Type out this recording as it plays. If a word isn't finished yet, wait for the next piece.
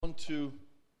to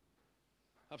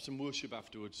have some worship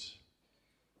afterwards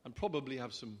and probably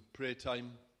have some prayer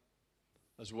time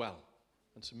as well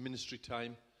and some ministry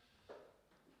time.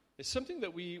 It's something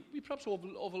that we perhaps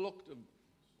overlooked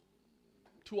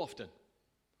too often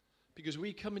because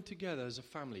we come in together as a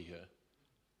family here.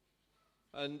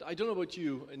 And I don't know about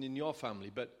you and in your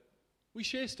family, but we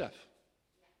share stuff.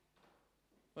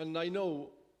 And I know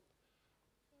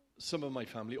some of my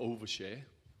family overshare.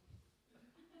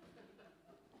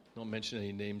 Not mention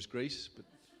any names, Grace, but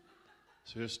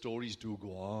so her stories do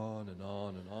go on and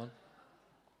on and on.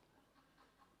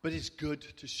 But it's good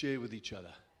to share with each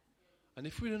other. And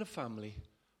if we're in a family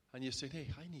and you're saying, hey,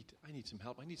 I need some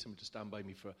help. I need someone to stand by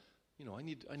me for, I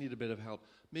need a bit of help.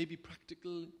 Maybe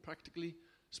practically,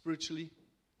 spiritually,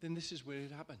 then this is where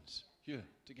it happens, here,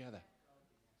 together.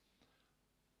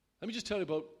 Let me just tell you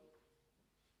about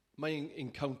my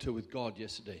encounter with God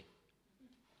yesterday.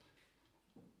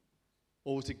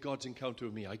 Or was it God's encounter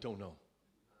with me? I don't know.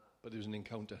 But it was an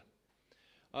encounter.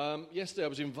 Yesterday I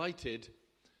was invited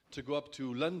to go up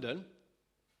to London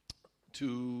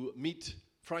to meet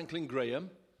Franklin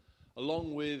Graham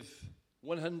along with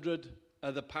 100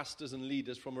 other pastors and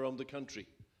leaders from around the country.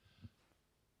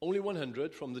 Only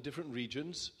 100 from the different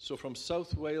regions. So from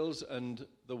South Wales and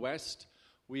the West,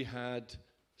 we had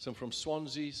some from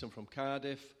Swansea, some from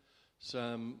Cardiff,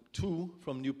 two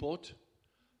from Newport.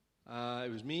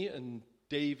 It was me and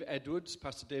Dave Edwards,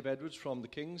 Pastor Dave Edwards from the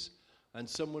Kings, and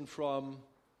someone from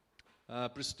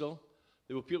Bristol.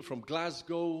 There were people from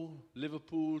Glasgow,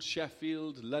 Liverpool,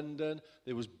 Sheffield, London.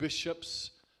 There was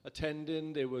bishops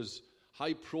attending. There was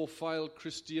high-profile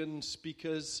Christian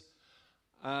speakers.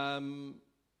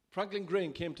 Franklin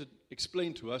Graham came to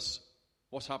explain to us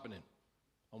what's happening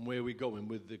and where we're going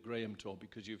with the Graham Tour,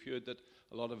 because you've heard that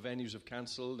a lot of venues have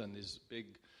cancelled and there's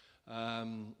big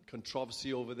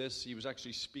controversy over this. He was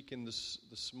actually speaking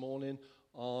this morning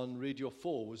on Radio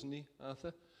 4, wasn't he,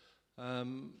 Arthur?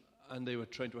 And they were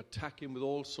trying to attack him with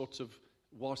all sorts of,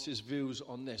 what's his views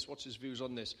on this,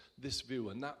 this view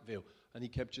and that view. And he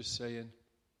kept just saying,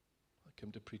 I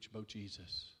come to preach about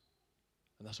Jesus.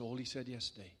 And that's all he said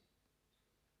yesterday.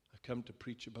 I come to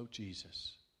preach about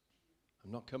Jesus.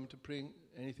 I'm not coming to bring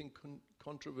anything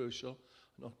controversial.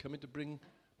 I'm not coming to bring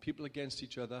people against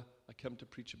each other. I come to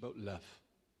preach about love.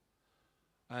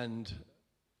 And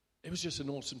it was just an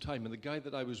awesome time. And the guy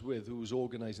that I was with, who was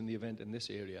organizing the event in this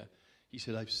area, he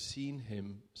said, I've seen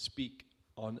him speak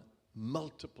on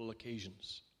multiple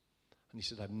occasions. And he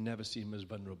said, I've never seen him as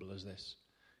vulnerable as this.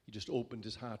 He just opened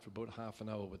his heart for about half an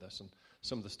hour with us. And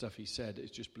some of the stuff he said,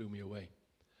 it just blew me away.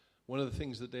 One of the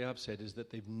things that they have said is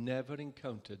that they've never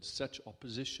encountered such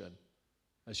opposition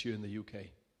as here in the UK.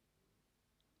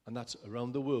 And that's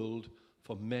around the world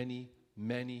for many,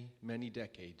 many, many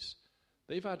decades.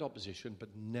 They've had opposition, but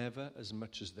never as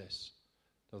much as this.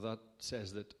 Now that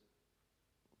says that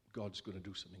God's going to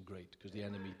do something great because the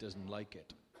enemy doesn't like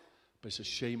it. But it's a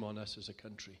shame on us as a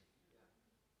country.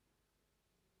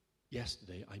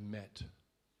 Yesterday I met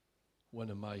one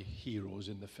of my heroes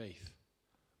in the faith,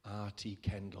 R.T.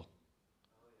 Kendall.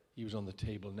 He was on the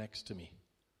table next to me.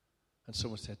 And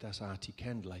someone said, that's R.T.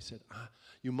 Kendall. I said,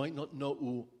 you might not know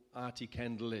who R.T.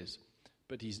 Kendall is,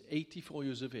 but he's 84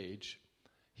 years of age.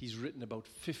 He's written about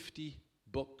 50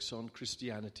 books on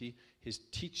Christianity. His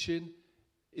teaching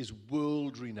is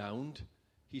world-renowned.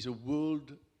 He's a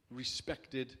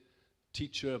world-respected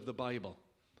teacher of the Bible.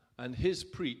 And his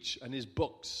preach and his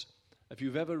books, if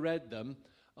you've ever read them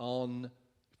on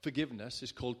forgiveness,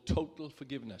 is called Total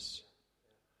Forgiveness.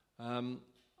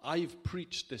 I've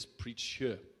preached this preach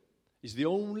here. He's the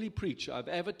only preach I've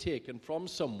ever taken from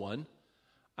someone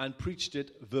and preached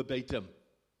it verbatim,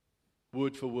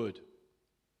 word for word.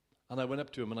 And I went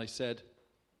up to him and I said,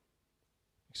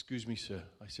 excuse me, sir.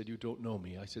 I said, you don't know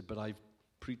me. I said, but I've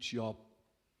preached your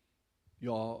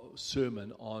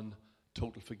sermon on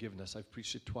total forgiveness. I've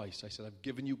preached it twice. I said, I've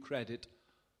given you credit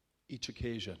each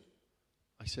occasion.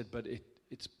 I said, but it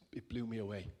blew me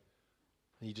away.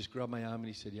 And he just grabbed my arm and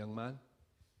he said, young man.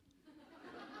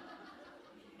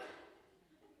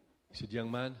 He said,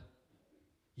 young man,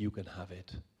 you can have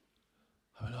it.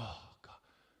 I went, oh, God.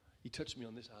 He touched me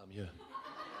on this arm here.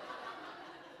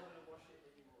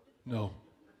 No.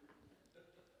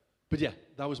 But yeah,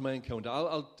 that was my encounter.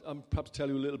 I'll perhaps tell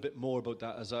you a little bit more about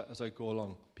that as I go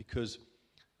along, because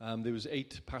there was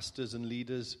 8 pastors and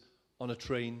leaders on a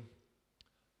train,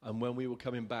 and when we were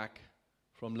coming back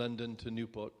from London to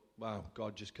Newport, wow,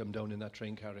 God just come down in that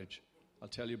train carriage. I'll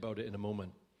tell you about it in a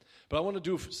moment. But I want to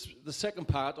do the second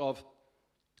part of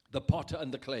the potter and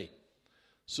the clay.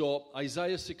 So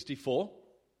Isaiah 64.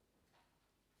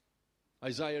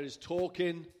 Isaiah is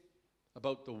talking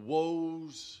about the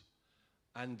woes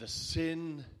and the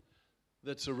sin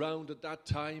that's around at that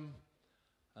time.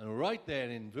 And right there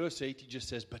in verse 8, he just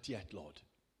says, but yet, Lord,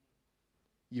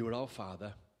 you are our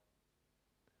Father.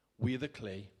 We are the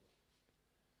clay.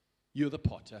 You're the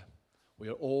potter. We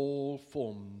are all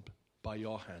formed by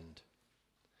your hand.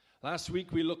 Last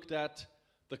week we looked at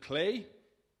the clay,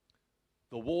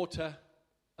 the water,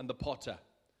 and the potter.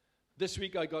 This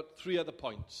week I got 3 other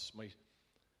points. My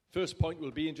first point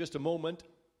will be in just a moment,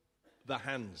 the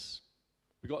hands.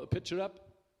 We got the picture up?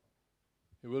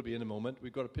 It will be in a moment.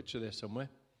 We've got a picture there somewhere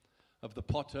of the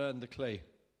potter and the clay.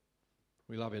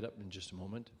 We'll have it up in just a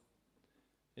moment.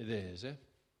 There is, eh?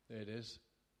 There it is.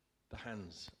 The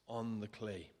hands on the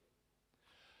clay.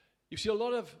 You see, a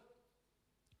lot of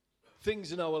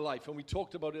things in our life, and we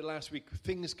talked about it last week,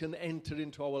 things can enter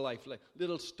into our life, like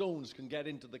little stones can get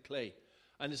into the clay.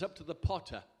 And it's up to the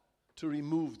potter to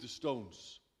remove the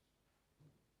stones.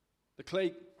 The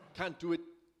clay can't do it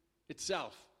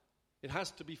itself. It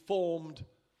has to be formed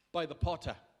by the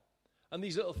potter. And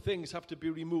these little things have to be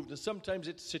removed. And sometimes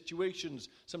it's situations,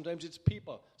 sometimes it's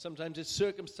people, sometimes it's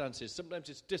circumstances, sometimes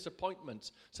it's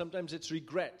disappointments, sometimes it's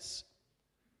regrets.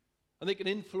 And they can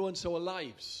influence our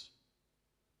lives.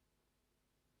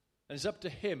 And it's up to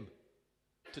him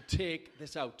to take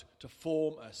this out, to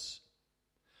form us.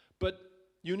 But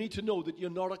you need to know that you're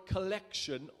not a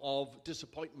collection of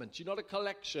disappointments. You're not a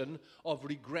collection of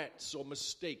regrets or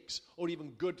mistakes or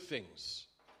even good things.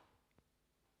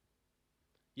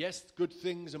 Yes, good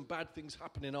things and bad things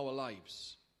happen in our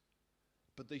lives,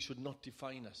 but they should not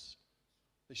define us.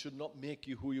 They should not make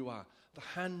you who you are. The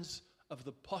hands of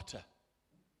the potter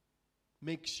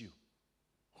makes you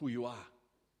who you are.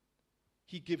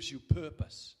 He gives you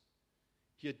purpose.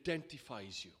 He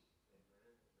identifies you.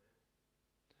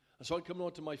 And so I come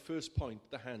on to my first point,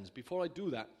 the hands. Before I do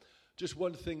that, just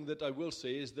one thing that I will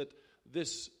say is that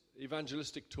this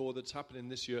evangelistic tour that's happening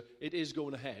this year, it is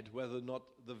going ahead, whether or not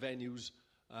the venues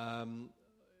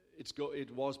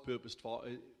it was purposed for,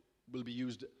 it will be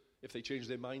used. If they change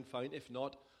their mind, fine. If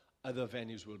not, other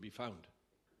venues will be found.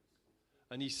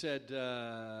 And he said,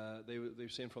 they were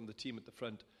saying from the team at the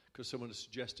front, because someone has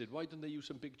suggested, why don't they use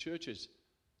some big churches?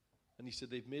 And he said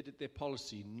they've made it their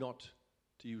policy not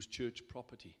to use church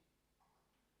property.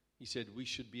 He said we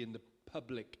should be in the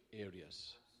public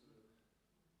areas.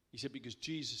 He said because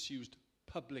Jesus used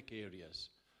public areas.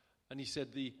 And he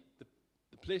said the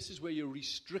places where you're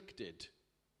restricted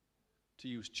to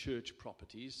use church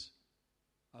properties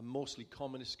are mostly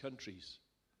communist countries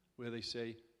where they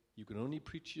say you can only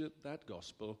preach that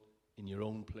gospel in your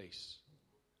own place.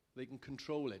 They can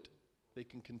control it. They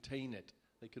can contain it.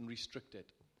 They can restrict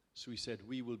it. So he said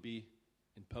we will be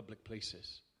in public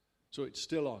places. So it's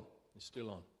still on. It's still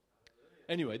on.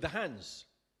 Anyway, the hands.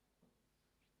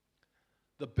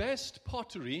 The best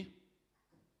pottery,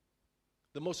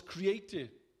 the most creative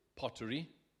pottery,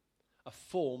 are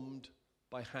formed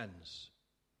by hands.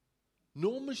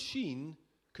 No machine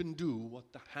can do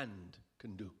what the hand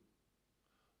can do.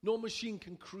 No machine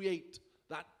can create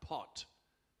that pot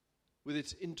with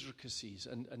its intricacies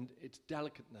and its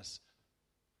delicateness.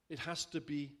 It has to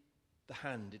be the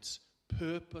hand. It's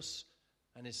purpose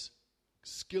and it's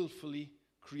skillfully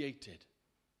created.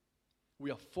 We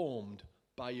are formed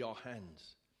by your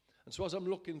hands. And so as I'm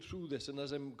looking through this and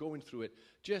as I'm going through it,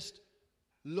 just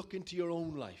look into your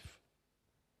own life.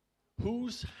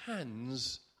 Whose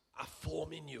hands are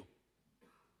forming you?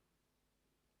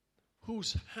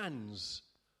 Whose hands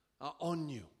are on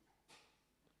you?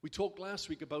 We talked last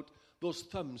week about those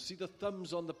thumbs. See the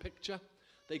thumbs on the picture?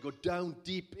 They go down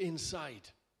deep inside.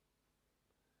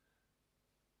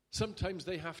 Sometimes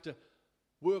they have to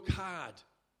work hard.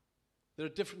 There are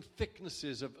different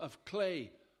thicknesses of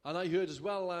clay. And I heard as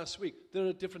well last week, there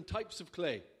are different types of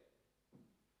clay.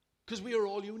 Because we are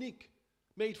all unique,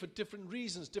 made for different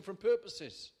reasons, different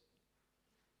purposes.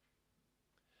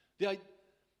 The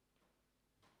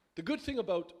good thing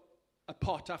about a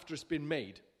pot after it's been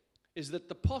made is that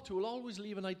the pot will always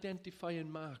leave an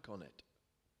identifying mark on it.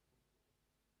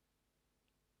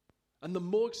 And the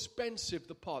more expensive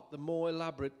the pot, the more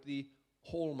elaborate the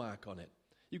hallmark on it.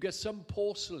 You get some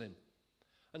porcelain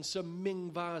and some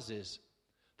Ming vases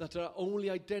that are only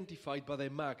identified by their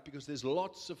mark because there's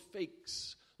lots of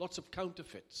fakes, lots of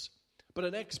counterfeits. But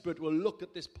an expert will look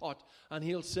at this pot and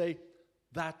he'll say,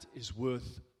 that is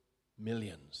worth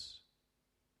millions.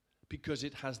 Because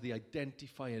it has the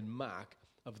identifying mark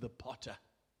of the potter.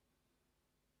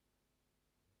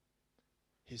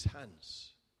 His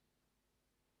hands,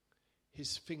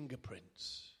 his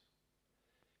fingerprints,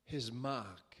 his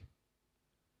mark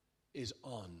is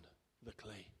on the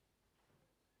clay.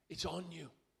 It's on you.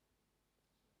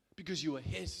 Because you are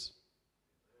his.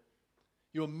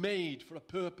 You're made for a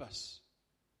purpose.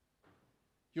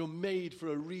 You're made for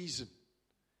a reason.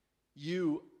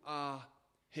 You are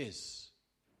his.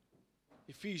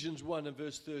 Ephesians 1 and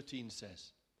verse 13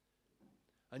 says,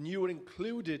 and you were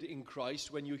included in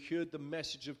Christ when you heard the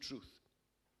message of truth,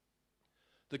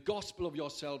 the gospel of your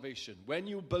salvation. When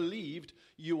you believed,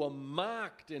 you were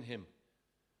marked in him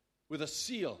with a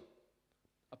seal,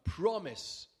 a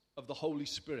promise of the Holy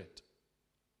Spirit.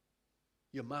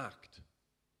 You're marked.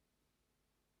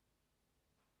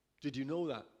 Did you know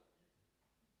that?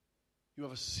 You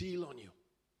have a seal on you.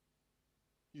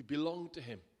 You belong to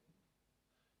him.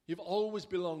 You've always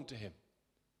belonged to him.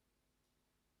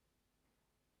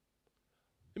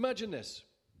 Imagine this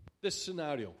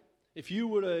scenario. If you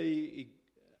were a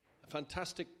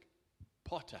fantastic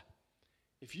potter,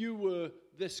 if you were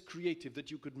this creative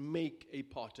that you could make a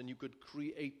pot and you could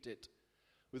create it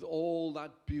with all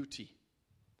that beauty,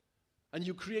 and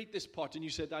you create this pot and you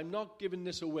said, I'm not giving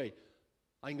this away.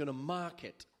 I'm going to mark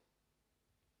it.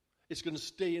 It's going to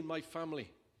stay in my family.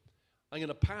 I'm going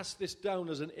to pass this down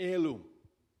as an heirloom.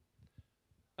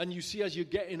 And you see, as you're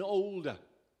getting older,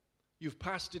 you've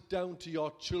passed it down to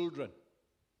your children.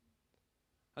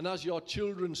 And as your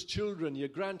children's children, your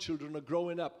grandchildren are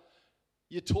growing up,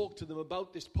 you talk to them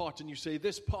about this pot and you say,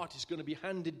 this pot is going to be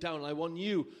handed down. I want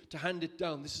you to hand it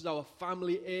down. This is our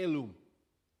family heirloom.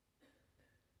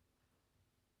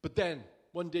 But then,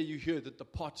 one day you hear that the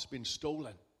pot's been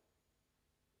stolen.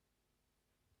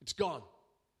 It's gone.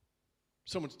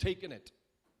 Someone's taken it.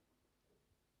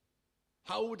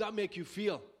 How would that make you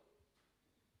feel?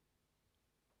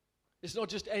 It's not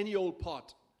just any old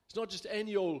pot. It's not just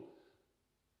any old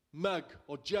mug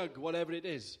or jug, whatever it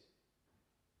is.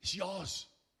 It's yours.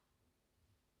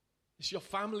 It's your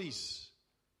family's.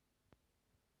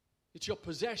 It's your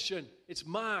possession. It's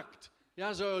marked. It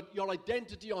has your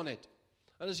identity on it.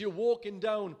 And as you're walking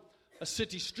down a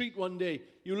city street one day,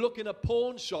 you look in a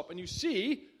pawn shop and you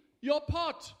see your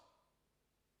pot.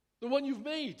 The one you've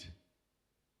made.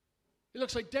 It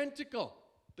looks identical.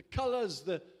 The colors,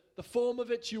 the form of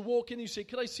it. You walk in, you say,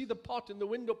 could I see the pot in the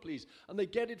window, please? And they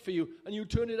get it for you, and you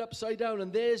turn it upside down,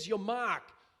 and there's your mark.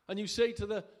 And you say to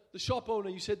the shop owner,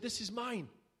 you said, this is mine.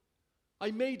 I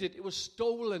made it. It was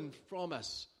stolen from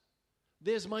us.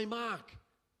 There's my mark.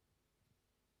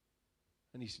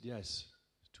 And he said, yes,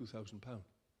 it's £2,000.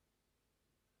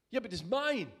 Yeah, but it's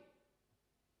mine.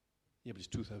 Yeah, but it's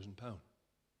 £2,000.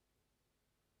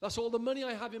 That's all the money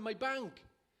I have in my bank.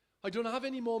 I don't have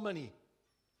any more money.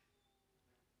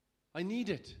 I need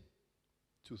it.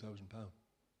 £2,000.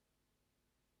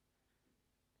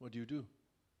 What do?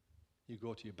 You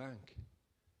go to your bank.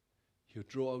 You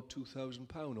draw out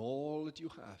 £2,000, all that you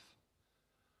have.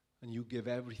 And you give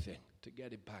everything to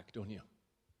get it back, don't you?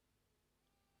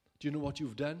 Do you know what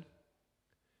you've done?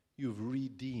 You've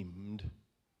redeemed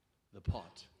the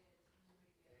pot.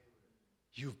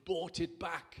 You've bought it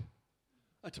back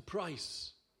at a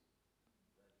price.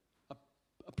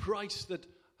 A price that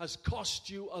has cost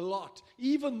you a lot,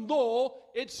 even though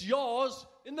it's yours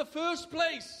in the first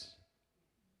place.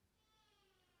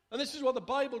 And this is what the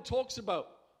Bible talks about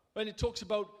when it talks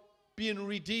about being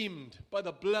redeemed by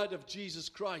the blood of Jesus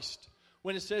Christ.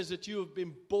 When it says that you have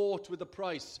been bought with a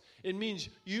price, it means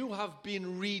you have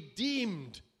been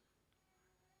redeemed,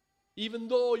 even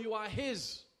though you are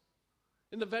his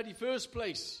in the very first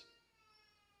place.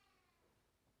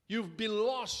 You've been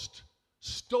lost,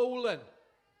 stolen.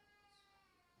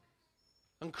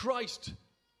 And Christ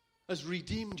has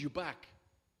redeemed you back.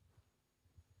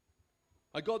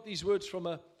 I got these words from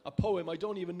a poem. I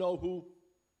don't even know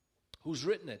who's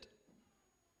written it.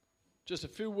 Just a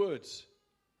few words.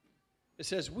 It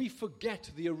says, we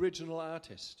forget the original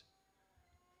artist.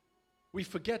 We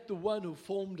forget the one who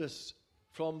formed us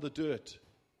from the dirt,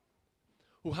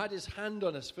 who had his hand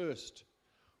on us first,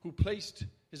 who placed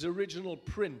his original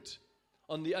print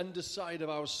on the underside of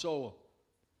our soul.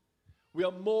 We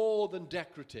are more than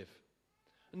decorative.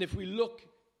 And if we look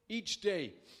each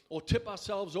day or tip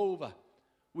ourselves over,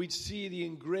 we'd see the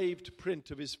engraved print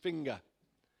of his finger,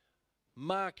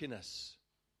 marking us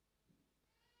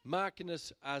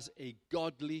as a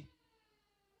godly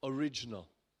original.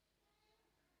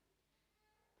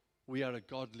 We are a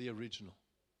godly original.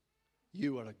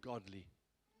 You are a godly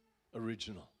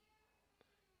original.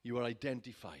 You are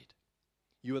identified.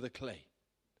 You are the clay.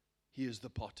 He is the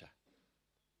potter.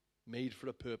 Made for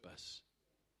a purpose.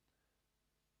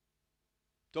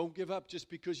 Don't give up just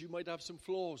because you might have some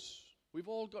flaws. We've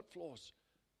all got flaws.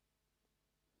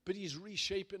 But he's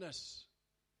reshaping us.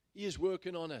 He is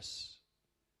working on us.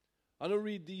 I'm going to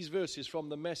read these verses from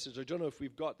the Message. I don't know if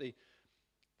we've got the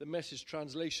Message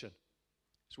translation.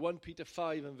 It's 1 Peter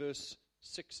 5 and verse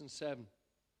 6 and 7.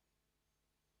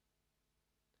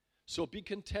 So be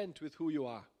content with who you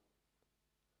are.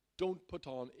 Don't put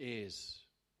on airs.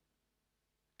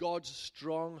 God's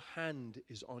strong hand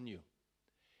is on you.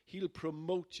 He'll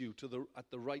promote you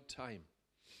at the right time.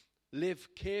 Live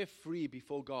carefree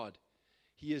before God.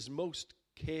 He is most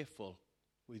careful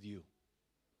with you.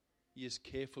 He is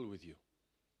careful with you.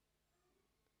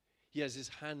 He has his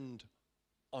hand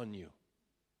on you.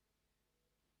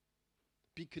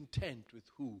 Be content with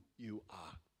who you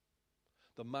are.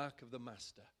 The mark of the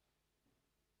Master,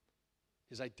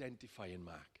 his identifying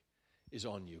mark, is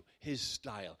on you. His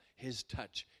style, his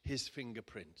touch, his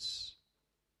fingerprints.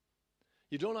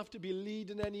 You don't have to be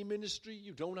leading any ministry.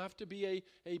 You don't have to be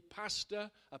a pastor,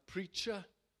 a preacher.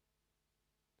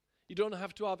 You don't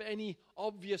have to have any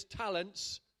obvious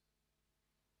talents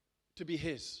to be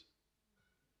his.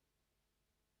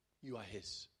 You are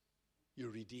his.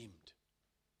 You're redeemed.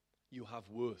 You have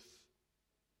worth.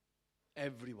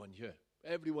 Everyone here,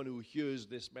 everyone who hears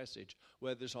this message,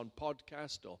 whether it's on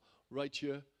podcast or right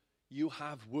here, you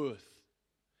have worth.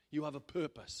 You have a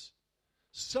purpose.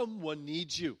 Someone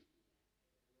needs you.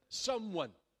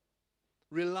 Someone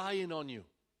relying on you.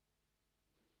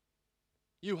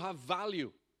 You have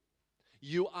value.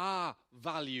 You are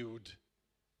valued.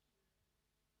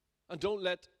 And don't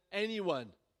let anyone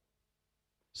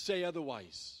say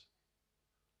otherwise.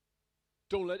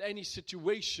 Don't let any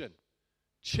situation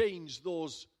change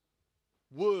those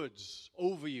words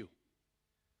over you.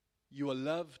 You are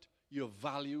loved. You're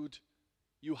valued.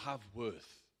 You have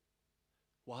worth.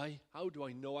 Why? How do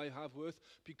I know I have worth?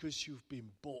 Because you've been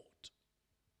bought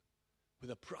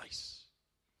with a price.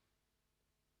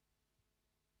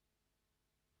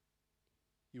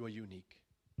 You are unique.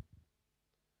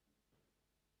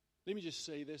 Let me just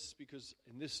say this, because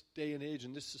in this day and age,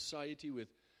 in this society, with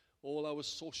all our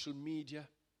social media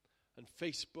and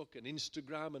Facebook and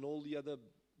Instagram and all the other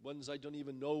ones I don't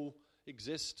even know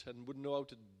exist and wouldn't know how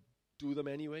to do them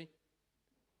anyway,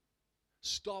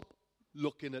 stop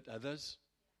looking at others.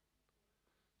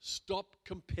 Stop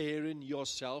comparing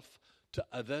yourself to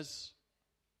others.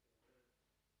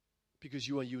 Because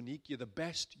you are unique. You're the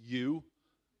best you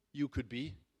could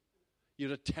be.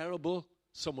 You're a terrible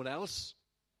someone else.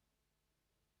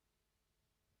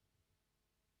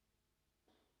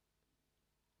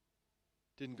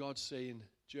 Didn't God say in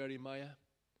Jeremiah,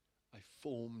 I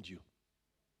formed you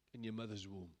in your mother's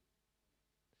womb?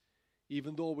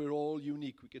 Even though we're all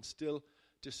unique, we can still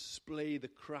display the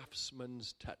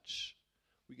craftsman's touch.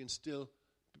 We can still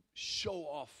show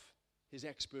off his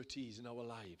expertise in our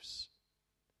lives.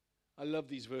 I love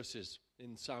these verses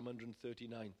in Psalm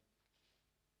 139.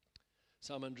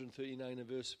 Psalm 139,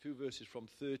 a few verses from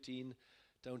 13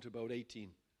 down to about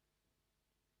 18.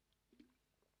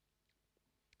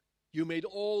 You made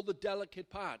all the delicate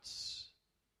parts.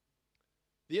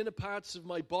 The inner parts of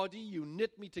my body, you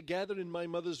knit me together in my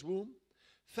mother's womb.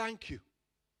 Thank you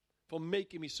for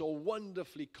making me so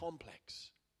wonderfully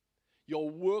complex. Your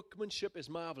workmanship is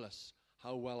marvelous.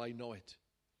 How well I know it.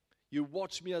 You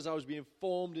watched me as I was being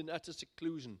formed in utter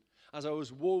seclusion, as I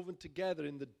was woven together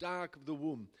in the dark of the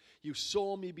womb. You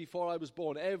saw me before I was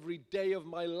born. Every day of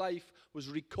my life was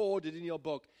recorded in your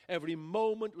book. Every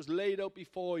moment was laid out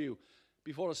before you,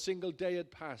 before a single day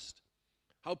had passed.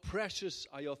 How precious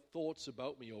are your thoughts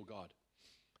about me, O God.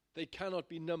 They cannot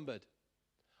be numbered.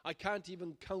 I can't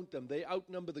even count them. They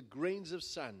outnumber the grains of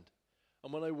sand.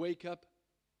 And when I wake up,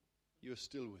 you're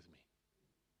still with me.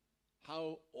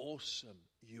 How awesome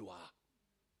you are.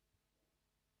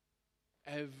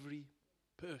 Every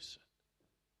person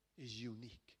is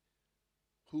unique.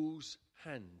 Whose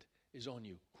hand is on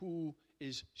you? Who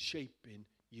is shaping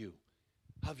you?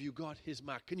 Have you got his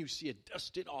mark? Can you see it?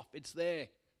 Dust it off. It's there.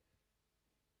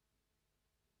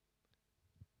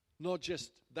 Not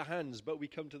just the hands, but we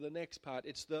come to the next part.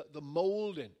 It's the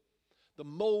molding. The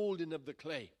molding of the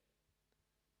clay.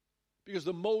 Because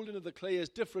the molding of the clay is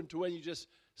different to when you just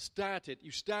start it. You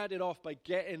start it off by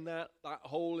getting that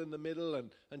hole in the middle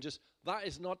and just, that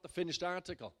is not the finished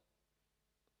article.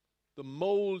 The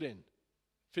molding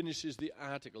finishes the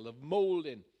article. The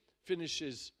molding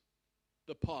finishes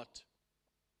the pot.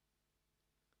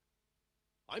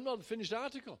 I'm not the finished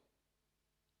article.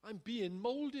 I'm being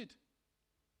molded.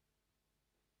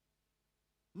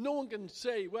 No one can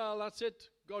say, well, that's it.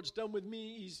 God's done with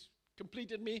me. He's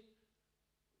completed me.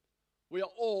 We are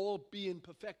all being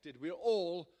perfected. We are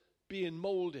all being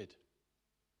molded.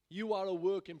 You are a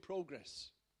work in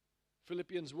progress.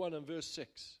 Philippians 1 and verse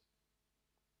 6.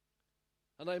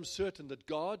 And I am certain that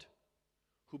God,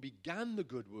 who began the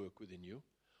good work within you,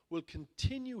 will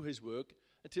continue his work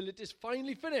until it is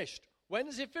finally finished. When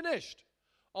is it finished?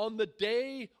 On the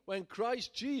day when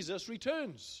Christ Jesus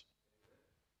returns.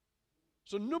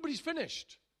 So nobody's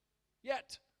finished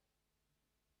yet.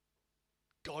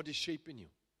 God is shaping you.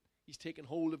 He's taken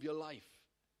hold of your life.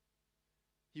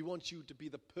 He wants you to be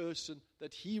the person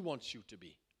that He wants you to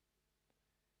be.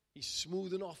 He's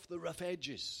smoothing off the rough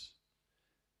edges.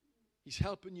 He's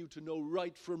helping you to know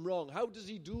right from wrong. How does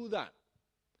He do that?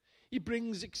 He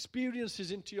brings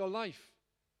experiences into your life.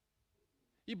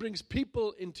 He brings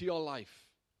people into your life.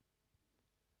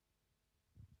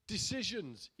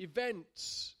 Decisions,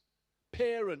 events,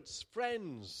 parents,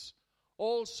 friends,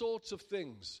 all sorts of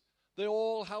things. They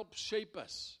all help shape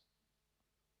us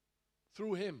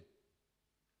through Him.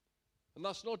 And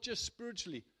that's not just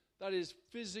spiritually. That is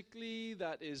physically,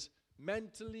 that is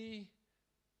mentally.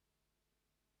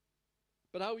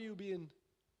 But how are you being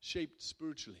shaped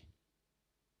spiritually?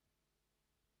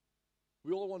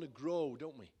 We all want to grow,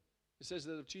 don't we? It says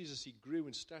that of Jesus, He grew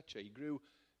in stature. He grew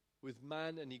with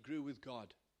man and He grew with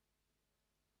God.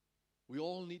 We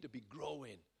all need to be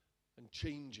growing and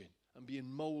changing and being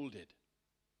molded.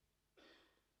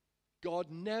 God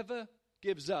never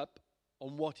gives up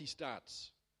on what He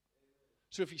starts.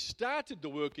 So if He started the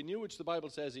work in you, which the Bible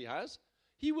says He has,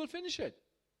 He will finish it.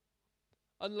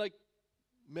 Unlike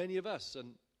many of us,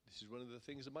 and this is one of the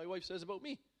things that my wife says about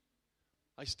me.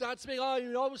 I start something,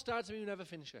 you always start something, you never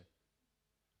finish it.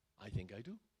 I think I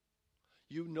do.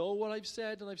 You know what I've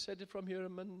said, and I've said it from here a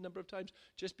number of times.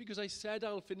 Just because I said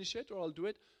I'll finish it or I'll do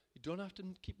it, you don't have to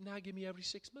keep nagging me every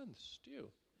 6 months, do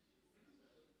you?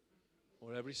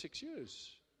 Or every 6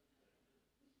 years.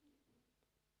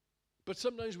 But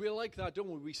sometimes we're like that, don't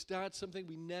we? We start something,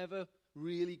 we never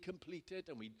really complete it,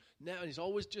 and it's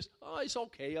always just, it's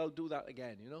okay, I'll do that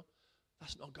again, you know?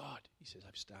 That's not God. He says,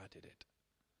 I've started it,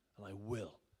 and I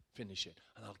will finish it,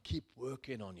 and I'll keep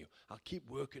working on you. I'll keep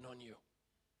working on you.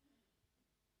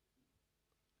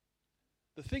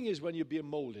 The thing is, when you're being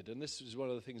molded, and this is one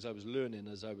of the things I was learning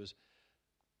as I was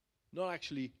not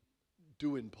actually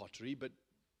doing pottery, but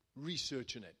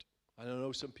researching it. And I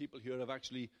know some people here have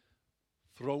actually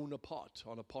thrown a pot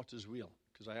on a potter's wheel,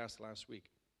 because I asked last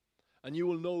week. And you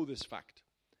will know this fact,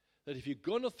 that if you're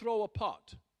going to throw a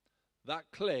pot, that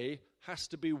clay has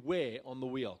to be where on the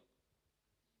wheel?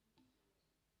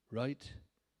 Right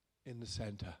in the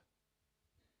center.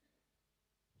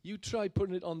 You try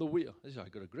putting it on the wheel.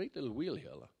 I've got a great little wheel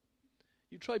here.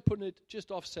 You try putting it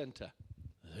just off center.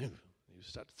 You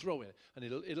start throwing it, and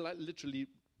it'll literally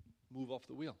move off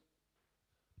the wheel.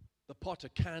 The potter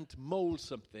can't mold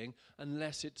something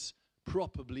unless it's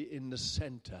properly in the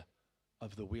center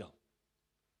of the wheel.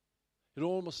 It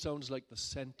almost sounds like the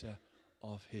center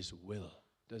of His will,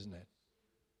 doesn't it?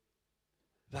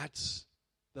 That's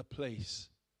the place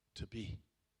to be.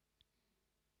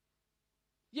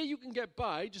 Yeah, you can get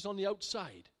by just on the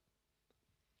outside.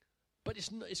 But it's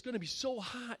going to be so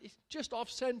hard. It's just off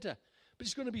center. But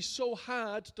it's going to be so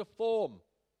hard to form.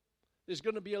 There's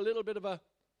going to be a little bit of a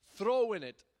throw in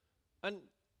it. And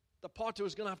the potter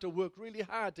is going to have to work really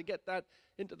hard to get that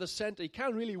into the center. He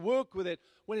can't really work with it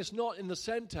when it's not in the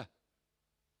center.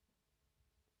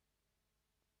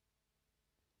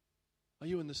 Are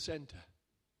you in the center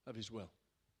of His will?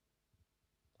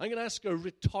 I'm going to ask a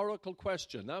rhetorical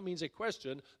question. That means a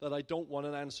question that I don't want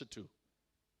an answer to.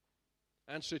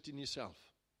 Answer it in yourself.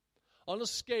 On a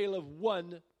scale of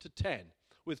 1 to 10,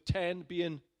 with 10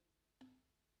 being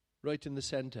right in the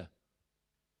center.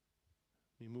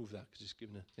 Let me move that because it's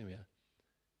given there we are.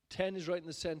 10 is right in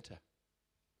the center.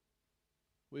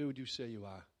 Where would you say you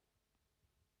are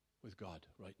with God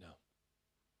right now?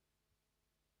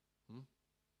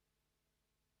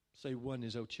 Say 1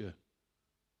 is out here.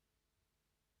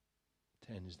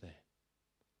 10 is there.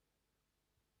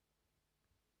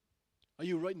 Are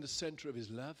you right in the center of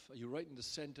His love? Are you right in the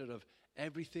center of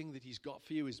everything that He's got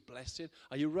for you, His blessing?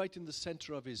 Are you right in the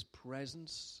center of His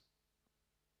presence?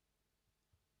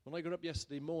 When I got up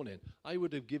yesterday morning, I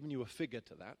would have given you a figure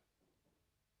to that.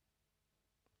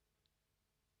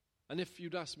 And if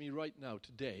you'd asked me right now,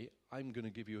 today, I'm going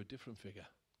to give you a different figure.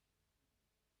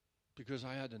 Because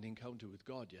I had an encounter with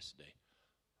God yesterday.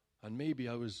 And maybe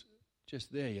I was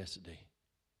just there yesterday.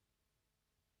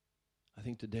 I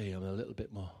think today I'm a little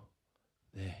bit more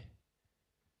there.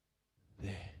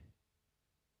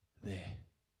 I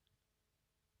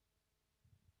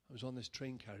was on this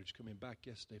train carriage coming back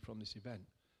yesterday from this event.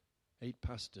 8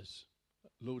 pastors,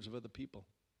 loads of other people,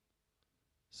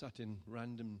 sat in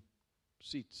random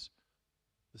seats.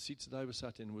 The seats that I was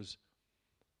sat in was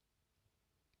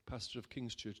pastor of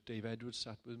King's Church, Dave Edwards,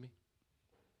 sat with me.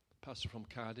 Pastor from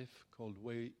Cardiff called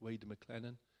Wade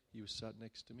McLennan, he was sat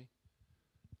next to me.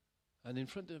 And in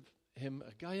front of him,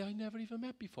 a guy I never even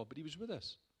met before, but he was with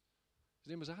us.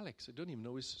 His name was Alex. I don't even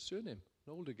know his surname,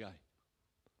 an older guy.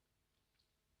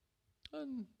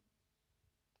 And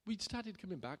we'd started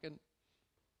coming back, and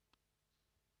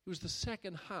it was the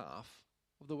second half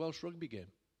of the Welsh rugby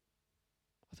game.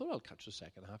 I thought I'll catch the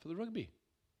second half of the rugby.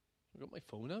 I got my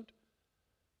phone out,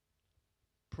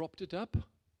 propped it up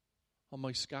on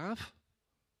my scarf.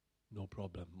 No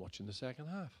problem, watching the second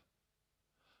half.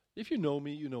 If you know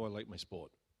me, you know I like my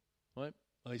sport. Right?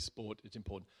 My sport is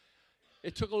important.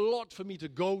 It took a lot for me to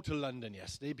go to London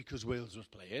yesterday because Wales was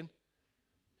playing.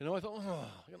 You know, I thought, I'm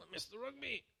going to miss the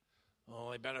rugby. Oh,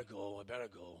 I better go, better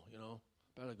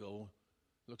go.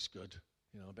 Looks good,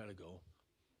 I better go.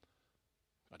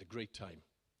 I had a great time.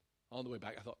 On the way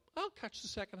back, I thought, I'll catch the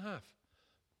second half.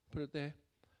 Put it there.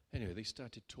 Anyway, they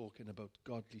started talking about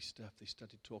godly stuff. They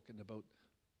started talking about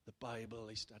the Bible.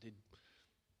 They started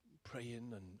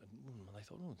praying, and I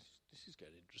thought, this is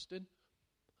getting interesting.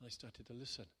 And I started to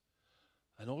listen.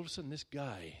 And all of a sudden, this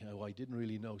guy, who I didn't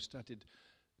really know, started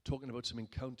talking about some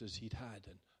encounters he'd had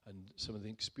and some of the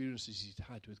experiences he'd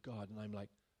had with God. And I'm like,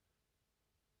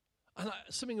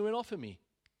 something went off in me.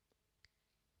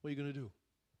 What are you going to do?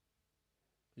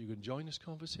 Are you going to join this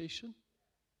conversation?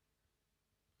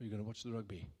 Or are you going to watch the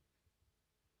rugby?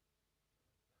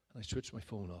 And I switched my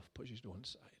phone off, pushed it to one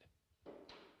side.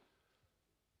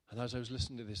 And as I was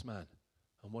listening to this man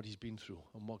and what he's been through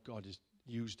and what God has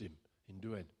used him in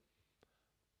doing,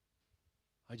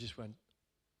 I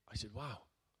said, wow,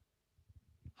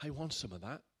 I want some of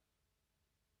that.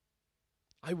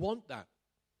 I want that.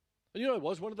 And I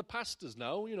was one of the pastors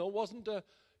now, wasn't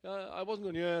I wasn't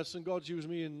going, yes, and God's used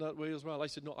me in that way as well. I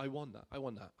said, no, I want that. I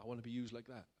want to be used like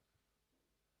that.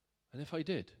 And if I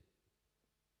did,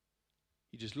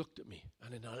 he just looked at me,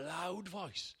 and in a loud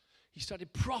voice, he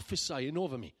started prophesying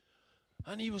over me.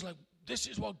 And he was like, this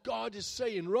is what God is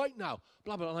saying right now.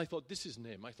 Blah, blah. And I thought, this isn't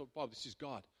him. I thought, wow, this is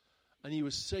God. And he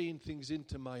was saying things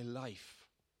into my life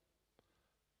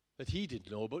that he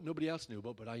didn't know about, nobody else knew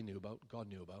about, but I knew about, God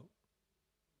knew about.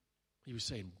 He was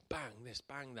saying, bang this,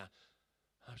 bang that.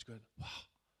 And I was going, wow.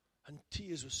 And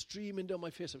tears were streaming down my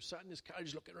face. I was sat in this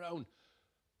carriage looking around.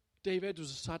 Dave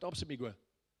Edwards was sat opposite me going.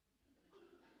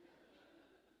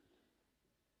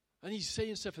 And he's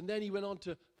saying stuff, and then he went on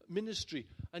to ministry,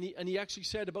 and he actually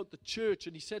said about the church,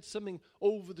 and he said something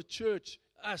over the church,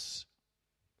 us.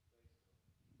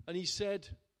 And he said,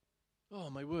 oh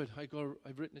my word,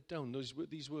 I've written it down,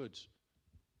 these words.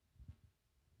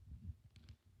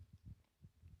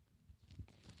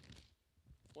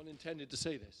 One intended to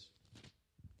say this.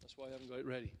 That's why I haven't got it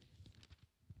ready.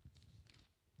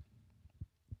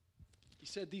 He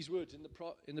said these words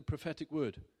in the prophetic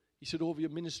word. He said, over your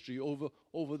ministry,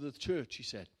 over the church, he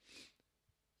said,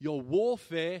 your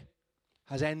warfare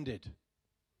has ended.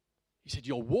 He said,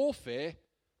 your warfare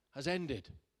has ended.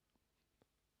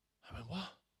 I went, what?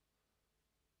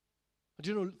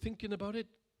 And thinking about it,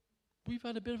 we've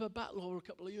had a bit of a battle over a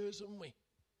couple of years, haven't we?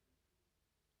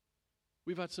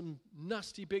 We've had some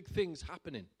nasty big things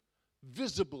happening,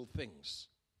 visible things.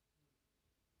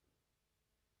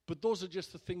 But those are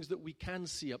just the things that we can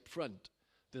see up front.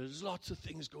 There's lots of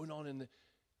things going on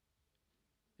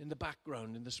in the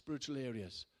background, in the spiritual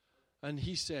areas. And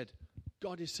he said,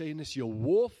 God is saying this, your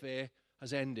warfare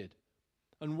has ended.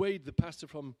 And Wade, the pastor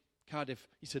from Cardiff,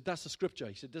 he said, that's the scripture.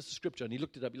 He said, that's the scripture. And he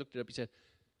looked it up. He said,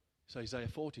 it's Isaiah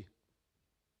 40.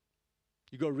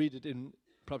 You've got to read it in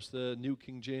perhaps the New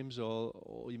King James or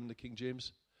even the King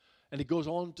James. And it goes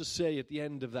on to say at the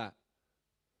end of that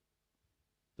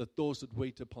those that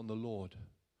wait upon the Lord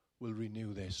will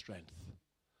renew their strength.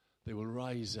 They will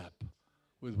rise up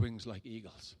with wings like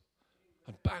eagles.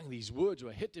 And bang, these words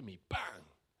were hitting me. Bang,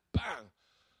 bang.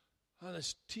 And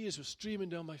the tears were streaming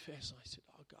down my face. And I said,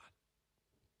 oh, God.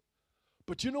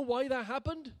 But you know why that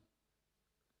happened?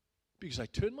 Because I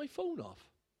turned my phone off.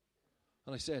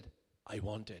 And I said, I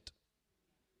want it.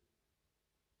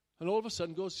 And all of a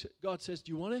sudden, God says,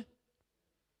 do you want it?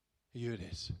 Here it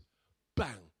is.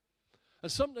 Bang.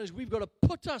 And sometimes we've got to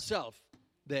put ourselves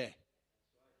there.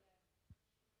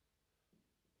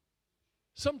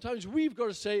 Sometimes we've got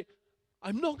to say,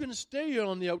 I'm not going to stay here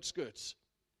on the outskirts.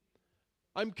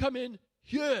 I'm coming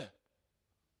here.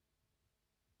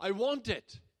 I want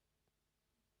it.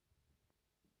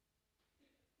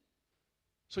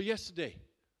 So yesterday,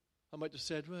 I might have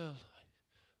said, well,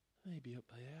 maybe up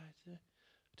there.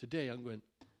 Today I'm going,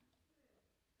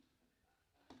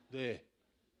 there.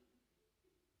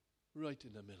 Right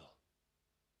in the middle.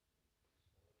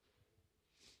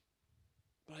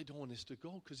 But I don't want this to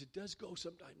go, because it does go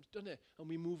sometimes, doesn't it? And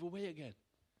we move away again.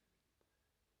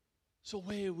 So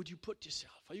where would you put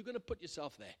yourself? Are you going to put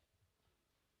yourself there?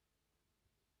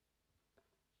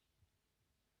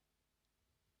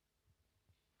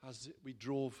 As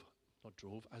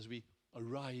we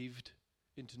arrived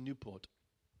into Newport.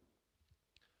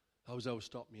 That was our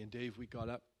stop. Me and Dave, we got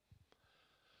up.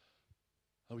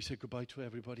 And we said goodbye to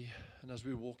everybody. And as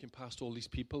we were walking past all these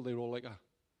people, they were all like,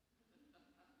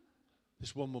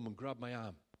 This one woman grabbed my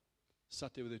arm,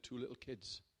 sat there with her 2 little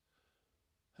kids.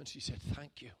 And she said,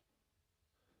 thank you.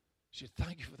 She said,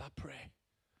 thank you for that prayer.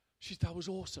 She said, that was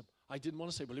awesome. I didn't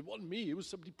want to say, well, it wasn't me. It was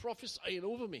somebody prophesying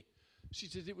over me. She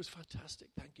said, it was fantastic.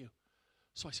 Thank you.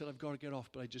 So I said, I've got to get off.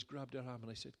 But I just grabbed her arm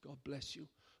and I said, God bless you.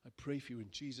 I pray for you in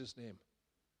Jesus' name.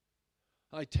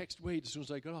 I texted Wade as soon as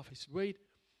I got off. I said, Wade,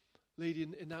 lady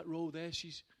in that row there,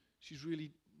 she's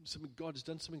really, God has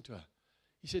done something to her.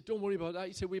 He said, don't worry about that.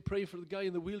 He said, we're praying for the guy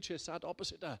in the wheelchair sat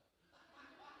opposite her.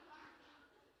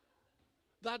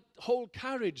 That whole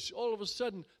carriage, all of a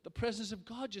sudden, the presence of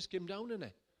God just came down in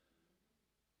it.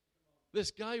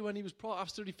 This guy, when he was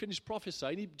after he finished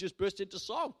prophesying, he just burst into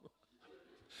song.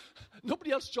 Nobody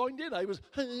else joined in. I was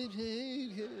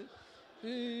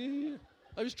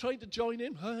trying to join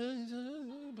in.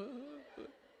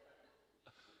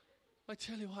 I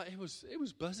tell you what, it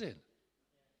was buzzing.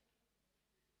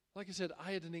 Like I said,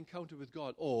 I had an encounter with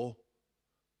God. Or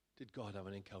did God have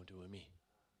an encounter with me?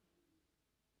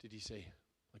 Did he say,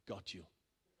 I got you.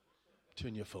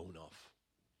 Turn your phone off.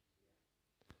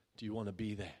 Do you want to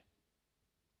be there?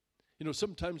 You know,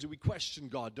 sometimes we question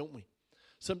God, don't we?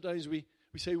 Sometimes we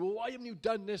say, well, why haven't you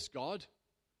done this, God?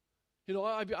 You know,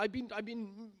 I've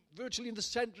been virtually in the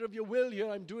center of your will here.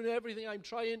 I'm doing everything I'm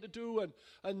trying to do,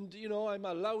 and you know, I'm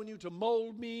allowing you to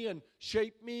mold me and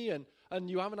shape me, and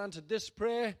you haven't answered this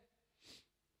prayer.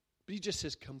 But he just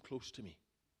says, come close to me.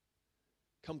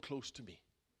 Come close to me.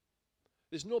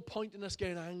 There's no point in us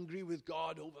getting angry with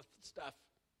God over stuff.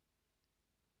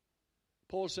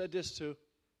 Paul said this to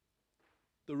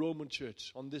the Roman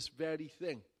church on this very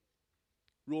thing.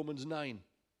 Romans 9,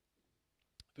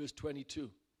 verse 22.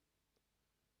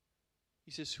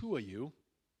 He says, who are you,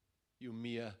 you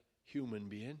mere human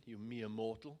being, you mere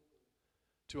mortal,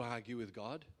 to argue with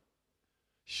God?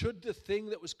 Should the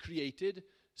thing that was created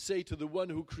say to the one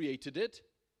who created it,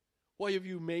 why have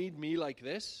you made me like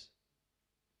this?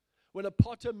 When a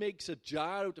potter makes a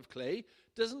jar out of clay,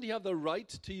 doesn't he have the right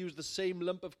to use the same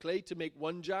lump of clay to make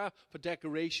one jar for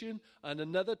decoration and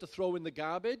another to throw in the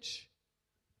garbage?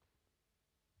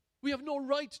 We have no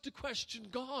right to question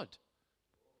God.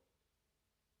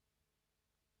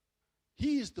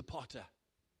 He is the potter.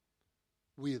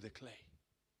 We are the clay.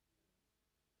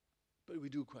 But we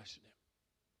do question him.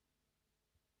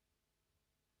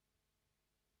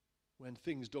 When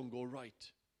things don't go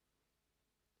right,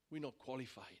 we're not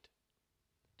qualified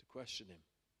to question him.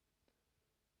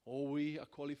 All we are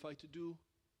qualified to do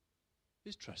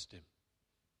is trust him.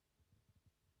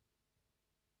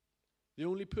 The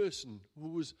only person who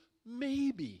was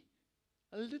maybe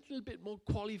a little bit more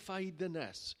qualified than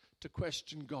us to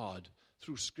question God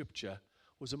through Scripture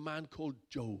was a man called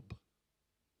Job.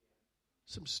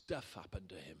 Some stuff happened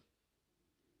to him.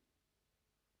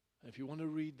 And if you want to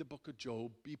read the book of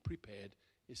Job, be prepared.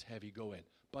 It's heavy going.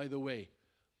 By the way,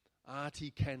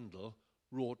 R.T. Kendall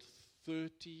wrote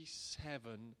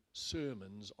 37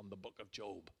 sermons on the book of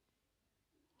Job.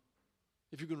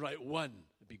 If you can write one,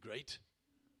 it'd be great.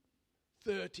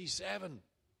 37.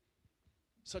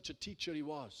 Such a teacher he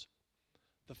was.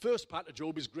 The first part of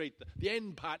Job is great. The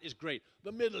end part is great.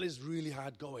 The middle is really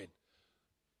hard going.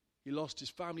 He lost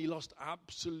his family. He lost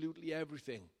absolutely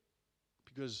everything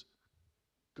because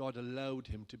God allowed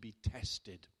him to be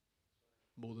tested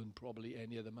more than probably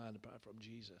any other man apart from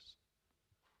Jesus.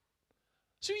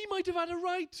 So he might have had a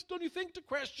right, don't you think, to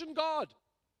question God.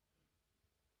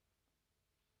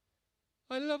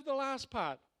 I love the last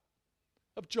part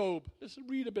of Job. Let's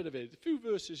read a bit of it. A few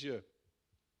verses here.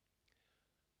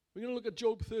 We're going to look at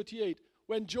Job 38,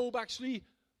 when Job actually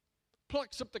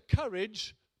plucks up the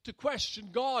courage to question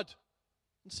God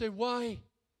and say, why?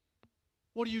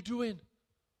 What are you doing?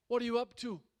 What are you up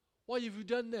to? Why have you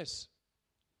done this?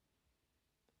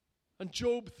 And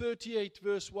Job 38,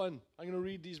 verse 1. I'm going to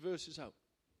read these verses out.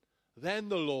 Then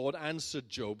the Lord answered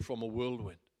Job from a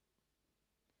whirlwind.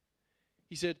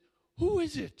 He said, who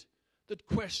is it that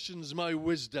questions my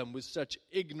wisdom with such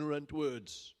ignorant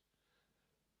words?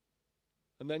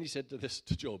 And then he said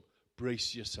to Job,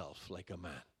 brace yourself like a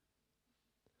man,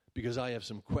 because I have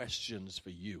some questions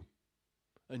for you,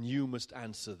 and you must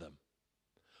answer them.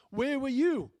 Where were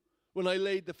you when I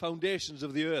laid the foundations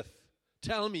of the earth?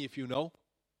 Tell me if you know.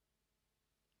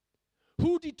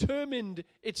 Who determined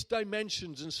its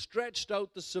dimensions and stretched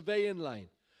out the surveying line?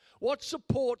 What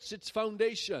supports its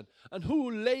foundation, and who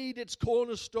laid its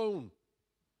cornerstone?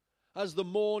 As the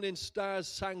morning stars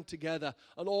sang together,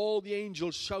 and all the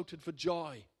angels shouted for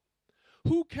joy.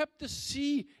 Who kept the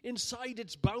sea inside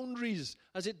its boundaries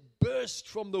as it burst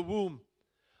from the womb,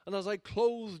 and as I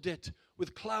clothed it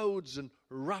with clouds and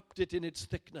wrapped it in its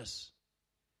thickness?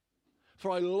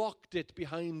 For I locked it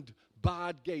behind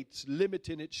barred gates,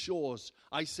 limiting its shores.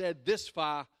 I said, this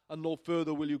far and no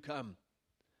further will you come.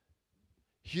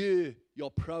 Here your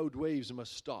proud waves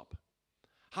must stop.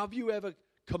 Have you ever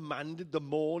commanded the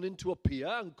morning to appear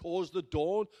and caused the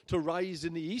dawn to rise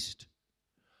in the east?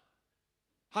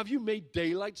 Have you made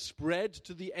daylight spread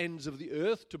to the ends of the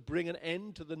earth to bring an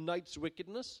end to the night's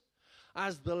wickedness?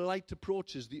 As the light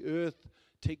approaches, the earth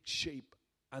takes shape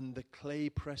and the clay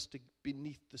pressed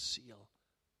beneath the seal.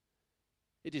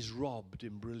 It is robbed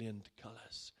in brilliant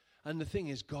colors. And the thing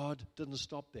is, God doesn't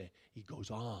stop there. He goes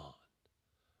on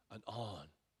and on.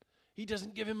 He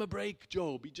doesn't give him a break,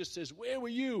 Job. He just says, where were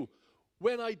you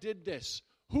when I did this?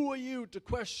 Who are you to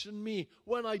question me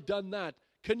when I done that?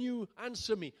 Can you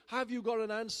answer me? Have you got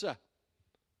an answer?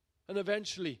 And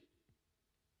eventually,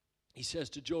 he says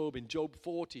to Job in Job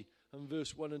 40 and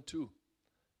verse 1 and 2,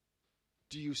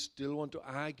 do you still want to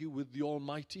argue with the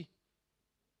Almighty?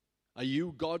 Are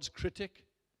you God's critic?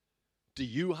 Do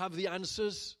you have the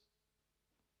answers?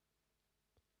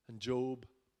 And Job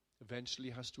eventually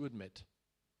has to admit,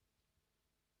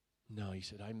 no, he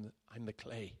said, I'm the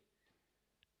clay.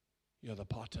 You're the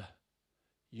potter.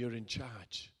 You're in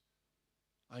charge.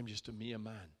 I'm just a mere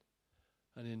man.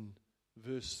 And in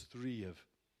verse 3 of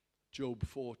Job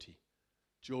 40,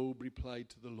 Job replied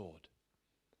to the Lord,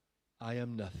 I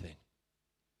am nothing.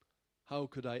 How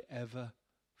could I ever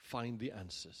find the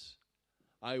answers?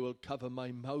 I will cover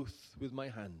my mouth with my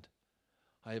hand.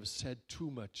 I have said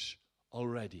too much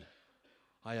already.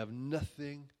 I have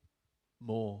nothing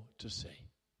more to say.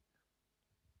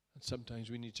 And sometimes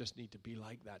we just need to be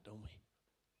like that, don't we?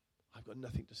 I've got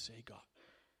nothing to say, God.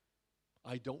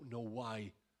 I don't know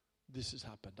why this has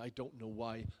happened. I don't know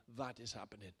why that is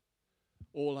happening.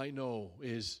 All I know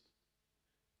is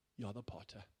you're the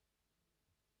potter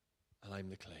and I'm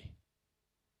the clay.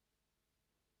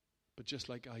 But just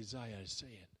like Isaiah is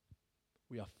saying,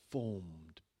 we are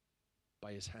formed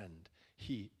by his hand.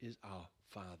 He is our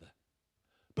Father.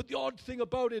 But the odd thing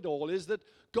about it all is that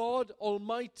God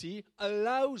Almighty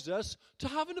allows us to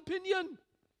have an opinion.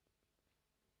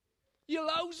 He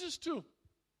allows us to.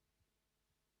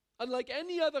 And like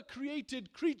any other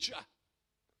created creature,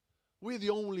 we're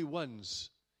the only ones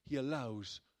he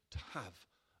allows to have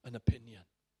an opinion.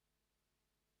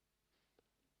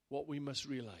 What we must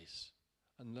realize,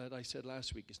 and that I said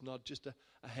last week, is not just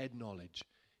a head knowledge.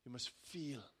 You must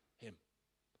feel him,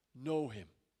 know him,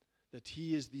 that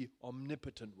he is the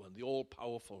omnipotent one, the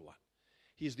all-powerful one.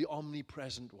 He is the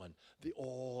omnipresent one, the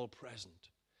all-present.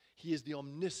 He is the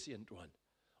omniscient one,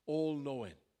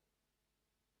 all-knowing.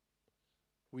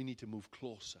 We need to move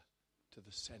closer to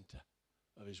the center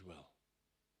of his will.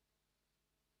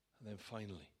 And then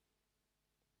finally,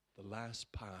 the last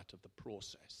part of the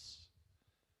process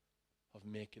of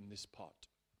making this pot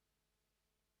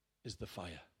is the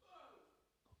fire.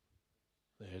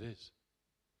 There it is.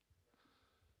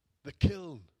 The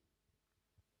kiln.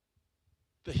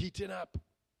 The heating up.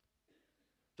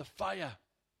 The fire.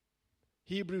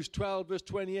 Hebrews 12 verse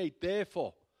 28.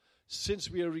 Therefore,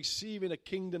 since we are receiving a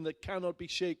kingdom that cannot be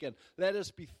shaken, let us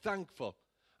be thankful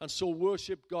and so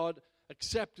worship God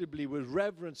acceptably with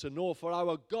reverence and awe, for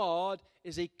our God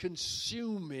is a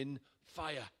consuming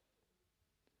fire.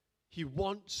 He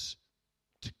wants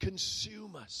to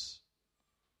consume us.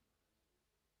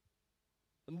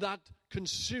 And that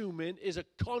consuming is a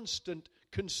constant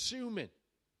consuming.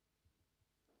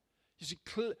 You see,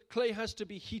 clay has to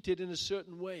be heated in a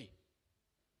certain way.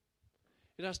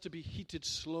 It has to be heated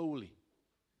slowly.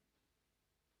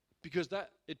 Because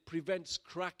it prevents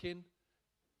cracking,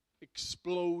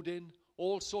 exploding.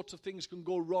 All sorts of things can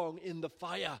go wrong in the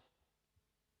fire.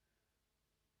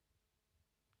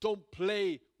 Don't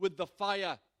play with the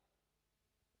fire.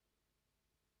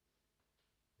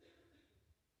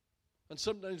 And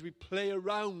sometimes we play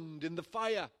around in the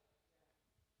fire.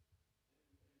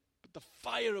 But the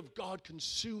fire of God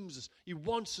consumes us. He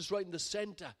wants us right in the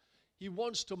center. He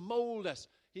wants to mold us.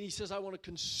 He says, I want to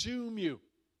consume you.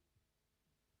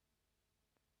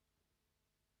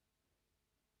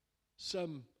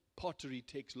 Some pottery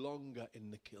takes longer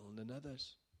in the kiln than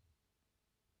others.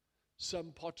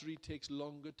 Some pottery takes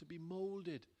longer to be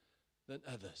molded than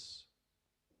others.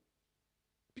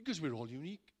 Because we're all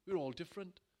unique. We're all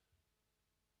different.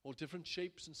 All different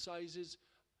shapes and sizes,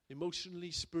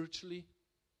 emotionally, spiritually,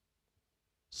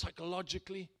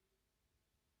 psychologically.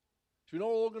 So we're not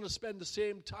all going to spend the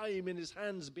same time in his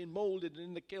hands being molded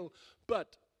in the kiln.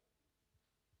 But,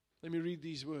 let me read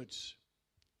these words.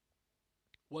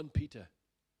 1 Peter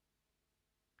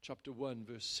chapter 1,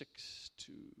 verse 6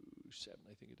 to 7,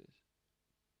 I think it is.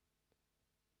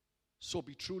 So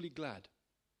be truly glad.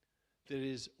 There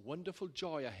is wonderful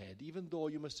joy ahead, even though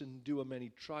you must endure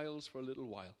many trials for a little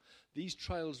while. These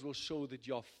trials will show that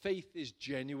your faith is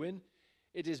genuine.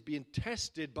 It is being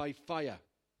tested by fire,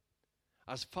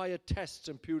 as fire tests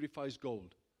and purifies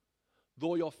gold,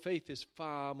 though your faith is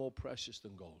far more precious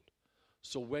than gold.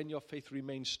 So when your faith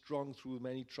remains strong through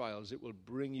many trials, it will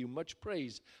bring you much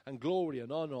praise and glory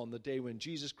and honor on the day when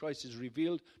Jesus Christ is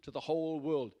revealed to the whole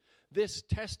world. This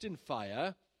testing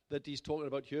fire that he's talking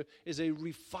about here is a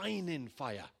refining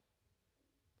fire.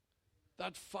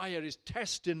 That fire is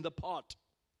testing the pot.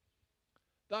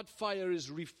 That fire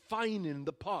is refining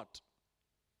the pot.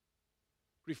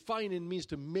 Refining means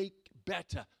to make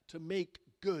better, to make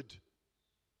good.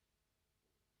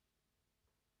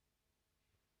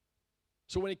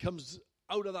 So when it comes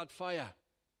out of that fire,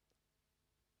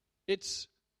 it's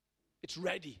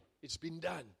ready. It's been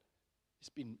done. It's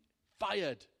been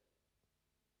fired.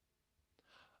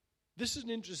 This is an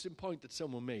interesting point that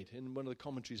someone made in one of the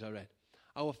commentaries I read.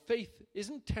 Our faith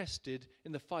isn't tested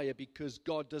in the fire because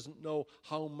God doesn't know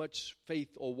how much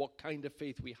faith or what kind of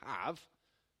faith we have.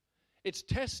 It's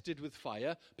tested with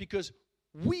fire because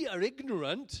we are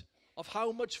ignorant of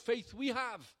how much faith we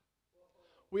have.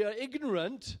 We are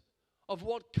ignorant of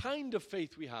what kind of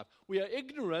faith we have. We are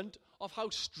ignorant of how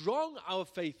strong our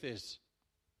faith is.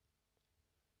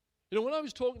 You know, when I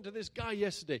was talking to this guy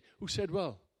yesterday who said,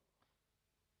 well,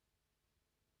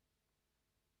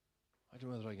 I don't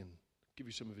know whether I can give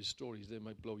you some of his stories. They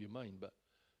might blow your mind, but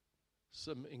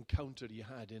some encounter he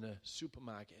had in a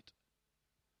supermarket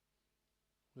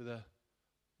with a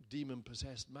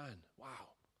demon-possessed man. Wow.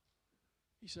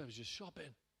 He said, I was just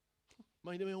shopping,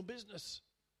 minding my own business,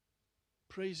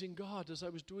 praising God as I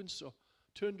was doing so.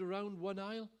 Turned around one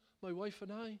aisle, my wife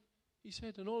and I, he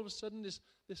said, and all of a sudden this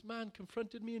man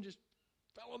confronted me and just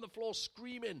fell on the floor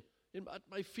screaming at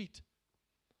my feet.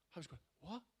 I was going,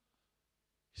 what?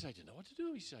 He said, I didn't know what to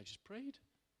do. He said, I just prayed.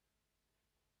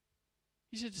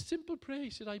 He said, it's a simple prayer. He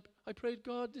said, I prayed,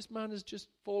 God, this man has just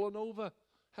fallen over.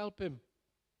 Help him.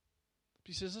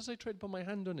 He says, as I tried to put my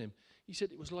hand on him, he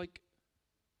said, it was like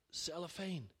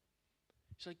cellophane.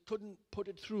 He said, I couldn't put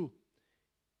it through.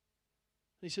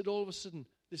 And he said, all of a sudden,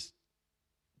 this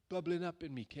bubbling up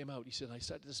in me came out. He said, I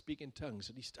started to speak in tongues.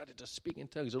 And he started to speak in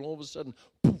tongues. And all of a sudden,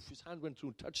 poof, his hand went through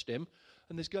and touched him.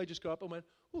 And this guy just got up and went,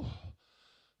 oh,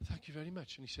 thank you very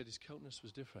much. And he said his countenance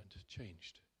was different,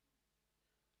 changed.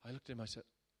 I looked at him, I said,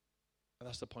 and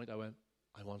that's the point I went,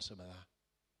 I want some of that.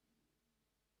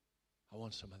 I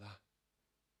want some of that.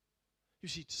 You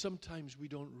see, sometimes we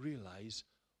don't realize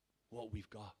what we've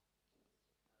got.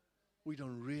 We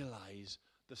don't realize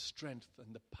the strength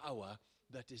and the power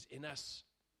that is in us.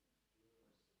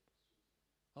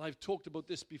 And I've talked about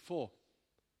this before.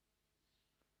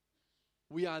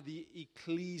 We are the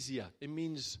ecclesia. It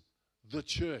means the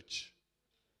church.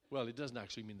 Well, it doesn't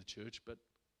actually mean the church, but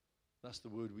that's the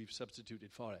word we've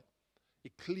substituted for it.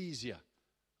 Ecclesia.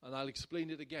 And I'll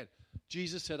explain it again.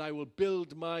 Jesus said, I will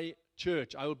build my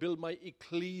church. I will build my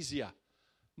ecclesia.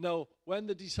 Now, when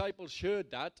the disciples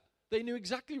heard that, they knew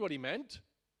exactly what he meant.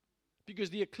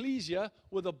 Because the ecclesia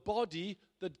were the body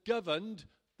that governed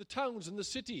the towns and the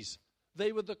cities.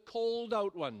 They were the called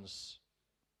out ones.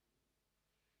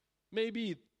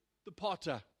 Maybe the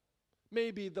potter.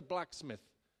 Maybe the blacksmith.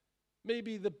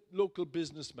 Maybe the local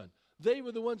businessman. They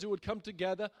were the ones who would come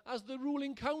together as the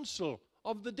ruling council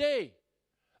of the day.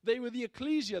 They were the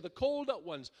ecclesia, the called out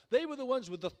ones. They were the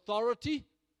ones with authority.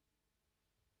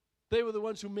 They were the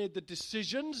ones who made the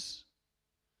decisions.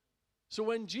 So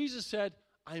when Jesus said,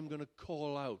 I'm going to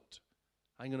call out,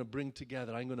 I'm going to bring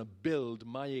together, I'm going to build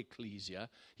my ecclesia,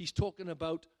 he's talking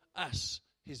about us,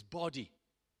 his body.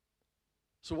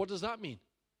 So what does that mean?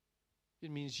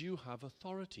 It means you have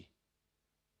authority.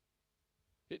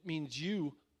 It means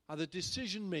you are the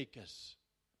decision makers.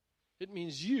 It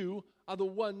means you are the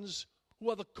ones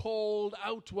who are the called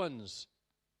out ones.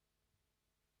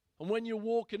 And when you're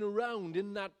walking around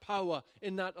in that power,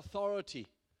 in that authority,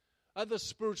 other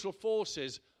spiritual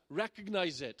forces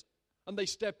recognize it and they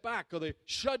step back or they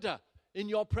shudder in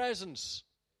your presence.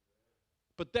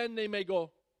 But then they may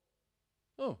go,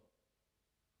 oh,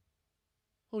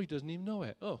 he doesn't even know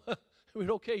it. Oh,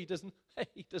 we're okay. He doesn't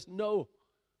know.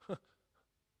 But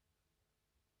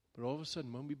all of a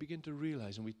sudden, when we begin to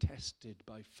realize and we tested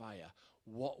by fire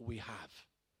what we have,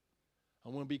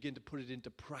 and when we begin to put it into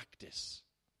practice,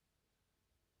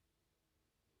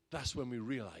 that's when we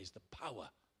realize the power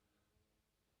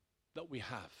that we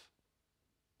have.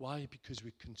 Why? Because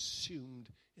we're consumed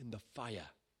in the fire.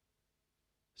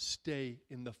 stay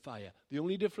in the fire. The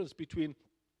only difference between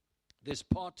this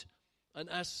pot and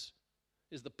us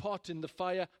is the pot in the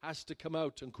fire has to come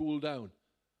out and cool down.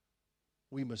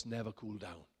 We must never cool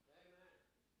down.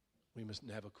 We must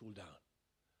never cool down.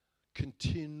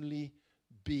 Continually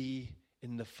be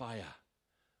in the fire.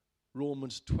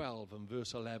 Romans 12 and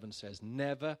verse 11 says,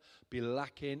 never be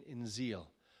lacking in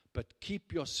zeal, but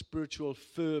keep your spiritual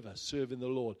fervor serving the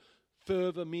Lord.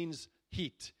 Fervor means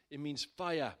heat. It means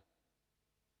fire.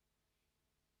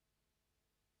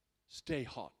 Stay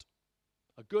hot.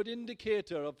 A good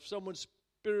indicator of someone's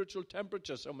spiritual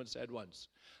temperature, someone said once.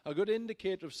 A good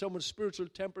indicator of someone's spiritual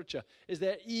temperature is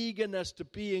their eagerness to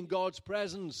be in God's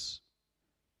presence.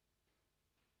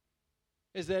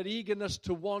 Is their eagerness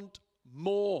to want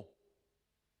more.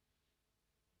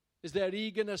 Is their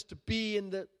eagerness to be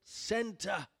in the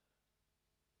center.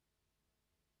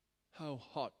 How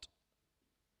hot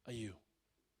are you?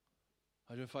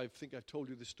 I don't know if I think I've told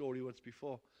you this story once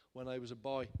before. When I was a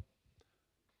boy,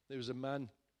 there was a man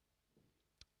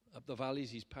up the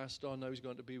valleys. He's passed on. Now he's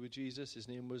going to be with Jesus. His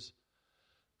name was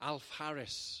Alf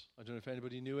Harris. I don't know if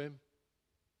anybody knew him.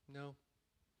 No?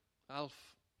 Alf.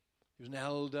 He was an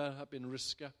elder up in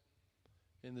Risca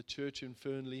in the church in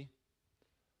Fernley.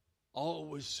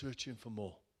 Always searching for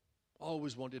more.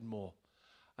 Always wanted more.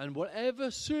 And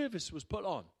whatever service was put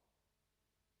on,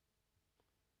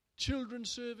 children's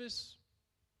service,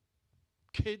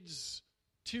 kids,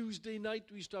 Tuesday night,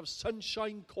 we used to have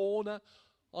Sunshine Corner.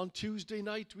 On Tuesday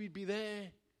night, we'd be there.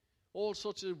 All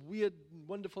sorts of weird,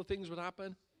 wonderful things would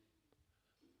happen.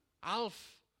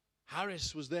 Alf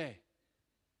Harris was there.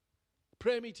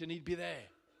 Prayer meeting, he'd be there.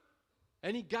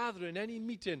 Any gathering, any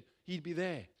meeting, he'd be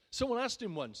there. Someone asked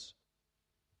him once,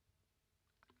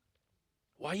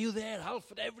 why are you there,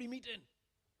 Alf, at every meeting?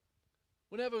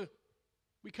 Whenever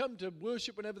we come to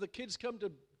worship, whenever the kids come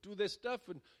to do their stuff,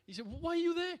 and he said, well, why are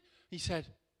you there? He said,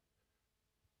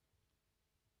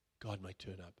 God might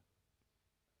turn up.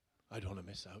 I don't want to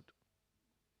miss out.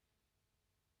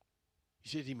 He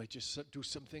said he might just do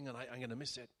something and I'm going to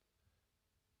miss it.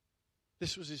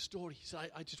 This was his story. He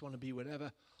said, I just want to be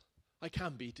wherever I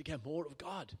can be to get more of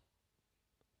God.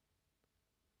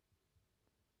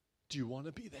 Do you want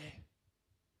to be there?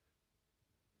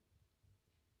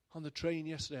 On the train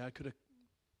yesterday, I could have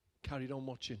carried on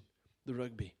watching the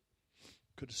rugby.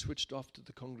 Could have switched off to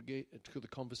the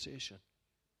conversation.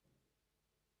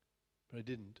 But I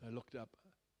didn't. I looked up.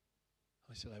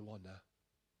 I said, I want that.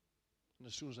 And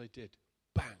as soon as I did,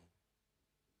 bang,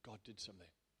 God did something.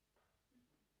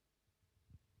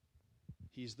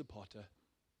 He's the potter.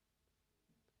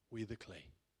 We're the clay.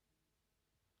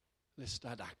 Let's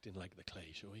start acting like the clay,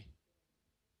 shall we?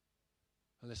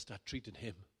 And let's start treating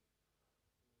him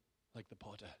like the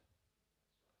potter.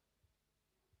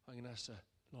 I'm going to ask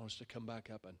Lawrence to come back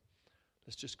up and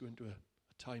let's just go into a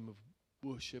time of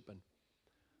worship.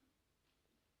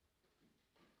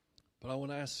 But I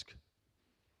want to ask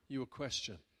you a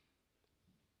question.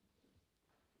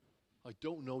 I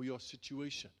don't know your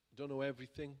situation. I don't know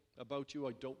everything about you.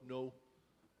 I don't know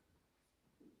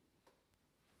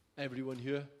everyone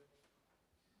here.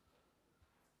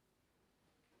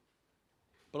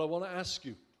 But I want to ask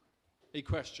you a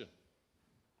question.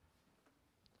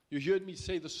 You heard me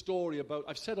say the story about,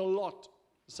 I've said a lot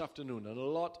this afternoon, and a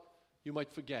lot you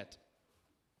might forget.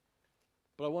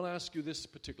 But I want to ask you this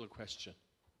particular question.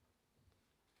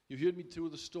 You heard me tell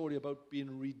the story about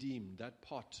being redeemed, that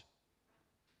pot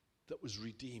that was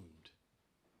redeemed.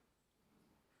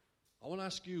 I want to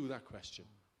ask you that question.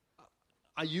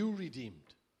 Are you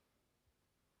redeemed?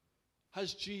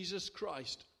 Has Jesus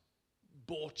Christ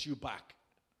bought you back?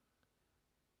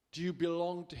 Do you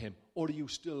belong to him? Or are you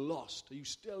still lost? Are you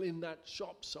still in that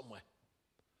shop somewhere?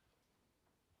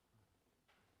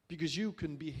 Because you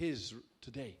can be his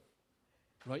today,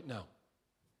 right now.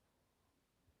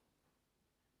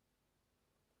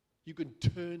 You can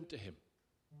turn to him.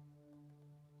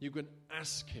 You can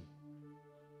ask him.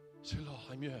 Say, Lord,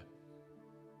 I'm here.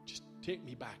 Just take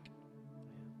me back.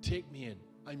 Take me in.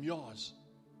 I'm yours.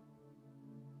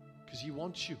 Because he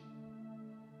wants you.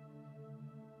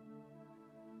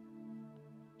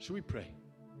 Shall we pray?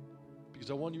 Because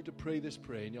I want you to pray this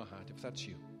prayer in your heart, if that's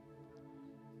you.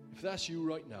 If that's you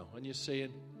right now, and you're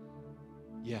saying,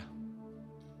 yeah,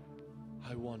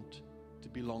 I want to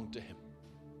belong to him.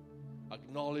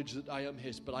 Acknowledge that I am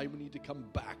his, but I need to come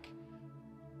back.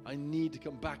 I need to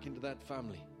come back into that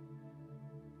family.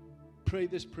 Pray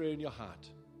this prayer in your heart.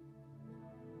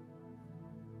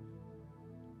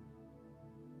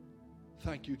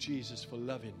 Thank you, Jesus, for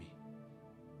loving me.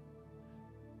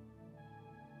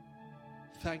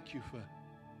 Thank you for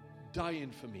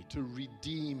dying for me, to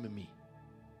redeem me.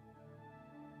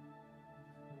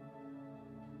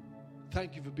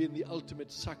 Thank you for being the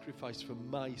ultimate sacrifice for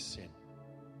my sin.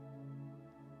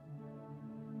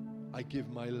 I give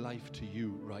my life to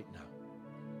you right now.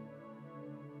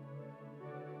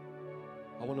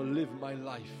 I want to live my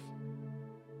life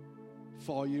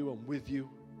for you and with you.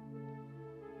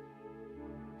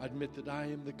 I admit that I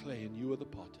am the clay and you are the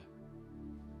potter.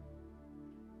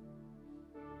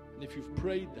 And if you've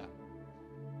prayed that,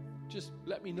 just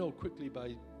let me know quickly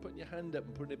by putting your hand up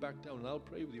and putting it back down, and I'll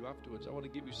pray with you afterwards. I want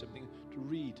to give you something to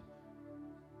read.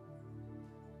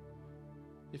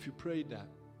 If you prayed that,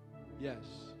 yes,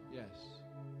 yes,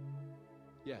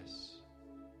 yes,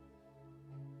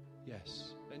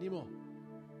 yes. Any more?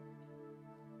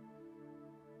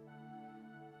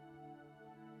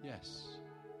 Yes.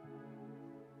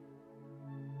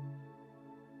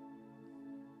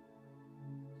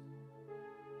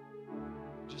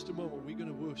 Just a moment, we're going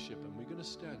to worship and we're going to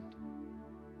stand.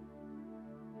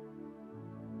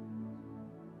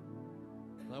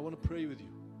 And I want to pray with you.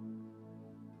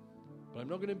 But I'm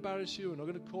not going to embarrass you. I'm not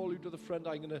going to call you to the front.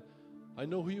 I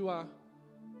know who you are.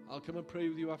 I'll come and pray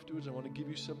with you afterwards. I want to give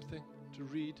you something to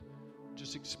read.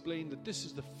 Just explain that this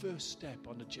is the first step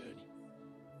on the journey.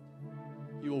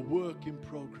 Your work in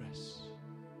progress.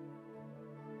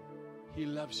 He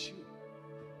loves you.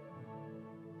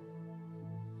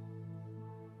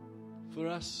 For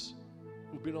us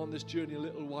who've been on this journey a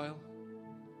little while,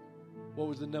 what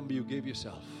was the number you gave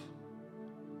yourself?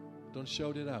 Don't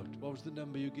shout it out. What was the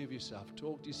number you gave yourself?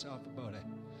 Talk to yourself about it.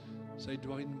 Say,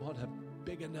 do I want a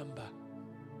bigger number?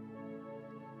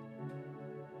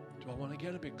 Do I want to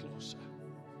get a bit closer?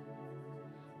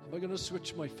 Am I going to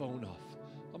switch my phone off?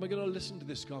 Am I going to listen to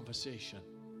this conversation?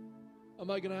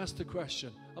 Am I going to ask the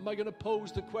question? Am I going to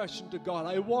pose the question to God?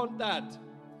 I want that.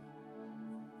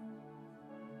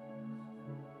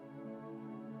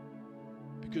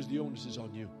 Because the onus is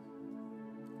on you.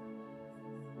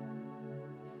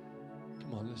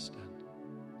 Come on, let's stand.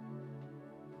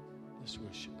 Let's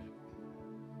worship Him.